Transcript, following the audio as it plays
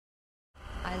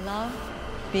love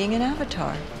being an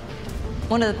avatar.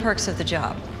 One of the perks of the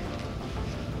job.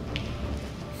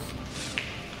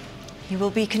 You will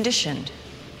be conditioned,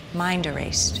 mind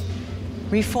erased,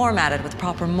 reformatted with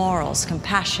proper morals,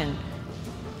 compassion,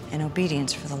 and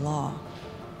obedience for the law.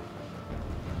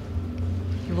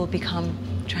 You will become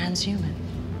transhuman,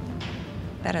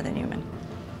 better than human,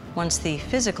 once the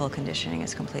physical conditioning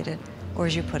is completed, or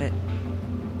as you put it,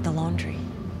 the laundry.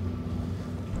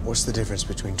 What's the difference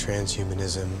between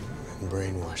transhumanism and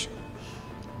brainwashing?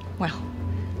 Well,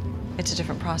 it's a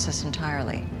different process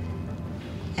entirely.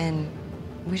 And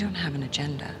we don't have an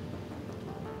agenda.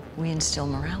 We instill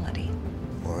morality.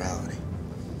 Morality.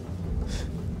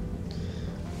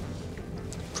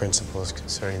 Principles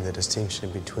concerning the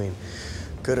distinction between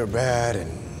good or bad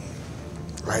and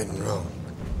right and wrong.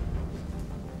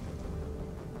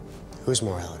 Whose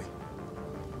morality?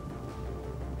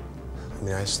 I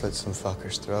mean, I slit some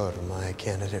fucker's throat. Am I a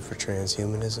candidate for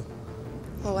transhumanism?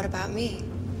 Well, what about me?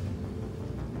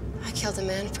 I killed a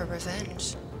man for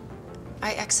revenge.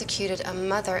 I executed a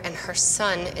mother and her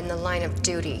son in the line of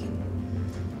duty.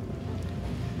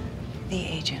 The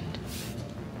agent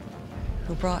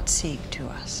who brought Sieg to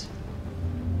us.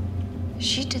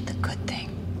 She did the good thing.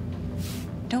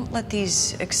 Don't let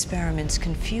these experiments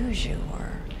confuse you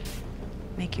or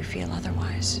make you feel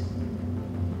otherwise.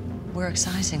 We're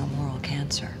excising a moral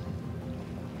cancer.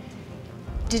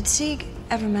 Did Sieg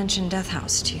ever mention Death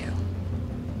House to you?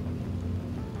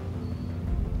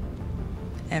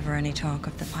 Ever any talk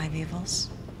of the 5 evils?